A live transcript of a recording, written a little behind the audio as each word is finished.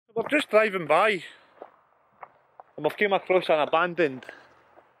We're just driving by and we've came across an abandoned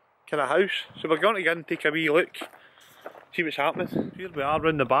kind of house, so we're going to go and take a wee look, see what's happening. Here we are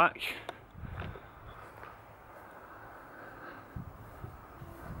round the back.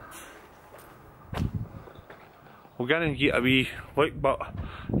 We'll go in and get a wee look, but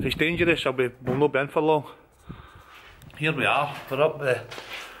if it's dangerous we'll not be in for long. Here we are, we're up the,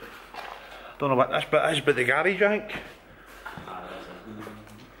 don't know what this bit is, but the garage I think.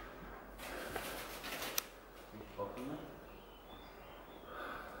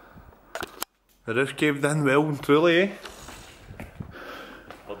 The roof caved in well and truly, eh?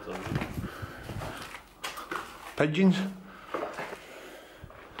 Pigeons.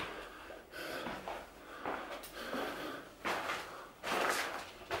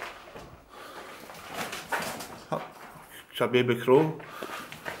 Oh, it's a baby crow.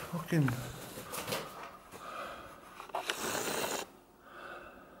 Fucking.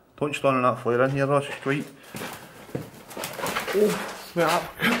 Don't stand on that flare in here, Ross, it's quite. Oh, wait up.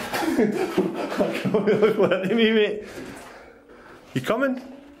 I can't really look at me, mate. You coming?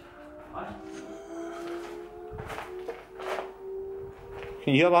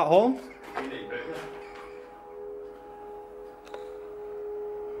 Can you hear that horn?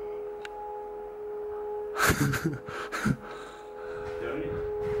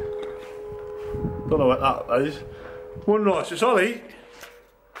 Don't know what that is. One notice, it's alright.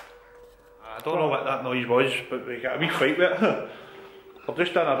 I don't know what that noise was, but we got a wee fight with it. We're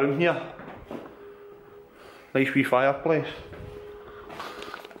just in a room here. Nice wee fireplace.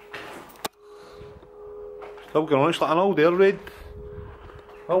 Still going on, it's like an old air raid.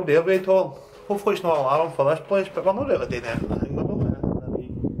 Old air raid hall. Hopefully it's not an alarm for this place, but we're not really doing anything. We're not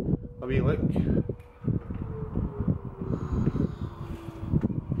doing a wee look.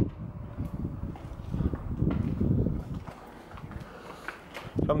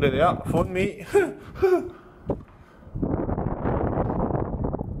 Somebody there, phone me.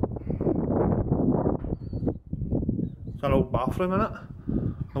 It's an old bathroom in it,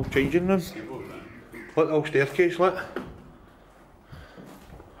 old changing room. Look, the old staircase, look.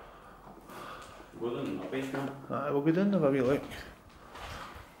 Aye, we'll go down and have a wee look.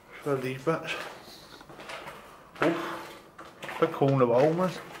 For these bits. Oh, big hole in the wall, man.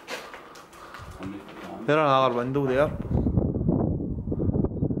 There's another window there.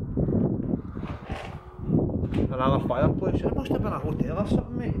 Another fireplace. It must have been a hotel or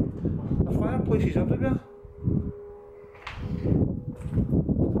something, mate. There's fireplaces everywhere.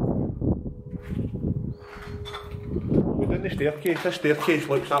 We're down the staircase. This staircase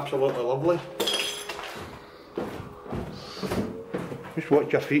looks absolutely lovely. Just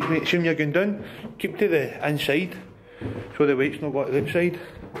watch your feet, mate. See when you're going down, keep to the inside so the weight's not got to the outside.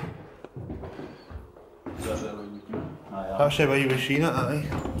 That's the way you were seeing it, aye.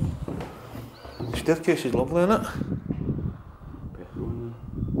 The staircase is lovely, isn't it?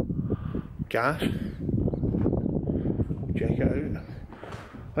 Gas. Check it out.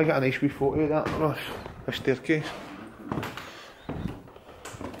 I got a nice wee photo of that, Ross. A staircase.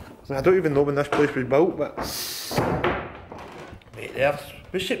 I don't even know when this place was built, but mate, there's.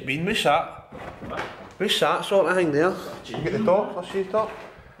 What's it been? What's that? What's that sort of thing there? Look at the top. Let's see the top.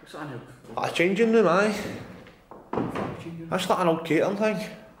 What's that? That's a changing room, aye. That's like an old catering thing.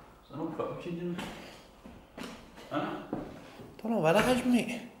 It's an old football changing room. Don't know where it is,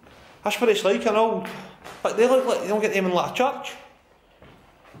 mate. That's what it's like, an old. But they look like they don't get them in like a church.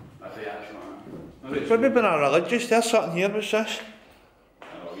 That's the actual one. It's maybe been a religious. There's something here. What's this?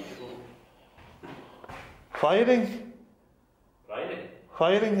 Firing.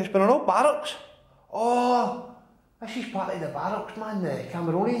 Firing. There's been an old barracks. Oh, this is part of the barracks, man. The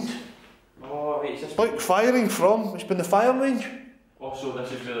Cameroonians. Oh, wait, is this? Look, firing from. It's been the fire range. Oh, so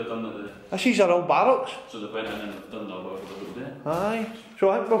this is where they've done the. This is our old barracks. So they've went in and they've done what they would do. Aye.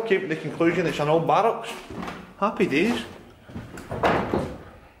 So I think we'll keep the conclusion it's an old barracks. Happy days.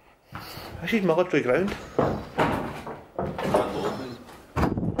 This is military ground.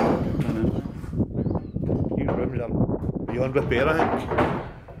 These rooms are beyond repair, I think.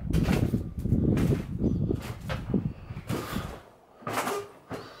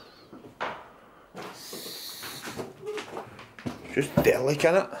 Just derelict,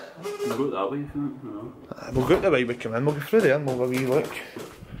 innit? We'll go that way if you want. We'll go out the way we come in, we'll go through there and we'll have a wee look.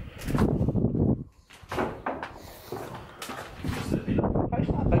 That's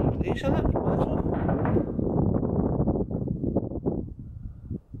not a big place, isn't it?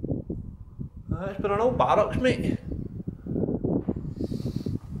 It's been an old barracks, mate.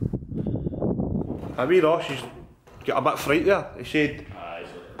 A wee Ross has got a bit fright there. He said,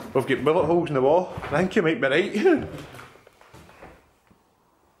 we've got bullet holes in the wall. I think you might be right.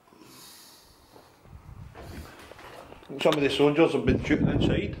 Some of the soldiers have been shooting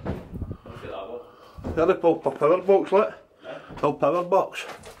inside. Look at that one. They're the power box, look. Old power box.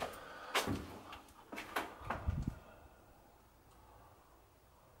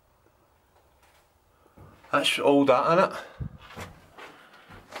 That's all that in it.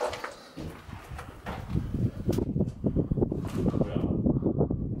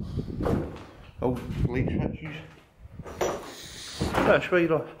 Old light switches. That's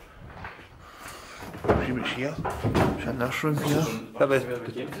right off. See what's here. What's in this room here?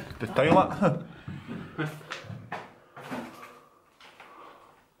 The toilet.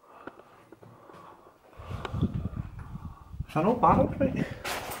 It's an old barracks, mate.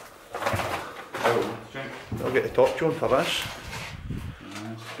 I'll get the top joint for this.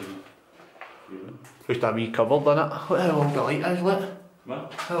 Just a wee cupboard in it. Look how long the light is, look.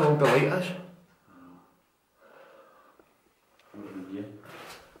 What? How long the light is.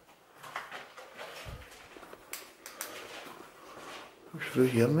 What's through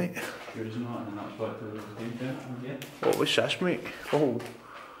here, mate? What was this, mate? Oh.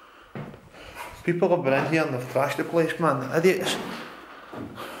 People have been in here and they've trashed the place, man. Idiots.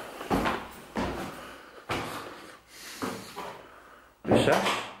 What's this?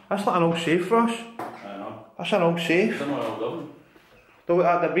 That's like an old safe for us. I know. That's an old safe. It's an old building. Know what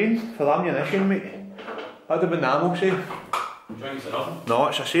that'd have been for the ammunition, mate? That'd have been the ammo safe. I'm trying to set up. No,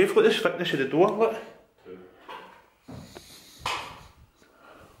 it's a safe. Look at this thickness of the door, look.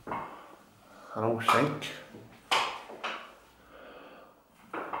 An old sink.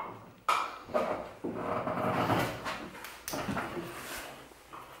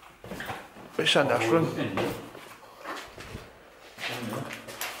 What's in this room?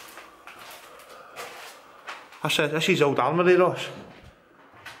 This is old armoury, Ross.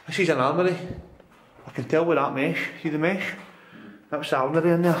 This is an armoury. I can tell with that mesh. See the mesh? That's the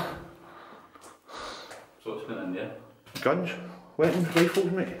armoury in there. So what's been in there? Guns, weapons,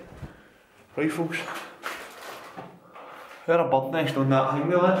 rifles, mate. Rifles. There's a bird nest on that thing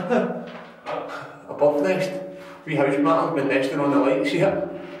there. A bird nest. Wee house matter's been nesting on the light, see it?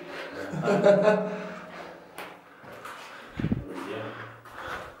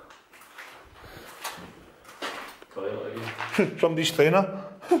 Somebody's trainer.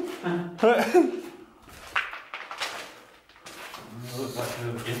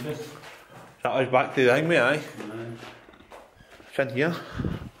 That was back to the thing, mate, aye? It's in here.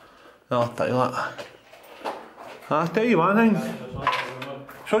 No, I'll tell you that. I'll tell you one thing.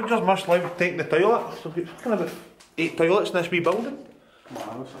 Soldiers must live taking the toilet. So we've got kind of about 8 toilets in this wee building. I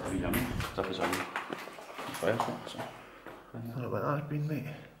don't know what that's been, mate.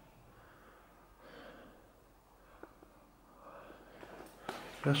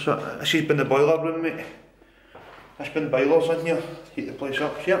 This has been the boiler room, mate. There's been boilers in here, heat the place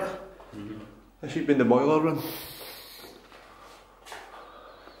up, see it? This has been the boiler room.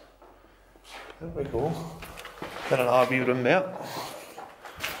 There we go. Then another wee room there.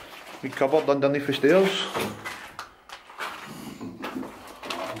 Wee cupboard underneath the stairs.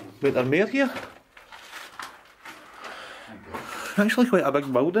 Wait, there's more here. Actually quite a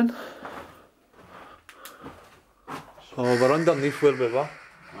big building. So we're underneath where we were.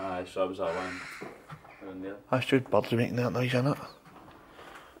 Aye, so I was that one. In there. That's just birds making that noise, innit?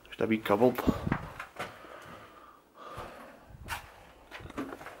 Just a wee cupboard.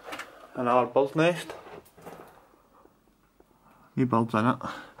 Another bird's nest. Wee birds in it.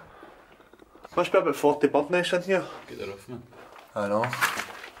 Must be about 40 bird nests in here. Get the roof, man. I know.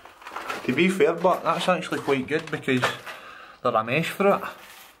 To be fair, but that's actually quite good because there's a mesh for it.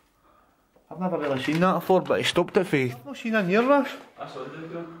 I've never really seen that before, but he stopped it for... I've not seen in here, Rush. That's what window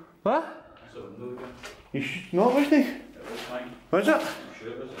again. What? That's what window again. You not, wasn't he? It was fine. Was it? I'm sure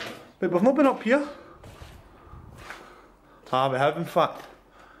it was. But we've not been up here. Ah, we have in fact.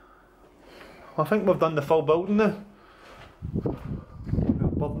 I think we've done the full building now.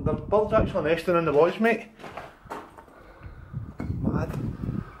 The birds actually nesting in the walls, mate. Mad.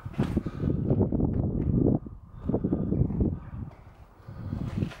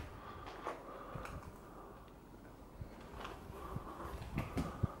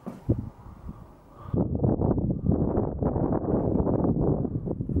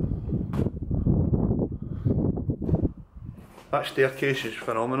 That staircase is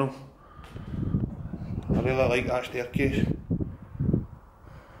phenomenal. I really like that staircase.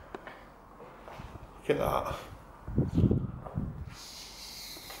 Look at that.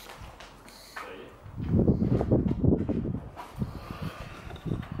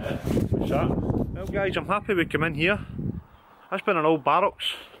 What's that? Well guys, I'm happy we came in here. That's been an old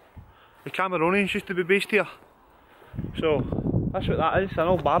barracks. The Cameroonians used to be based here. So, that's what that is, an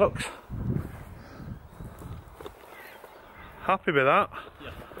old barracks. Happy with that?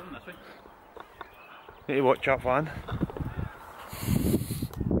 Yeah, going this way. Need to watch that van.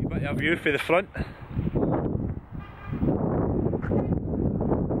 A bit of a view for the front. There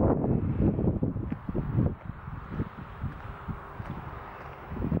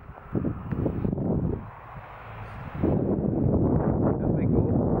we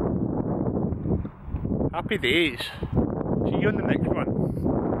go. Happy days. See you on the next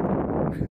one.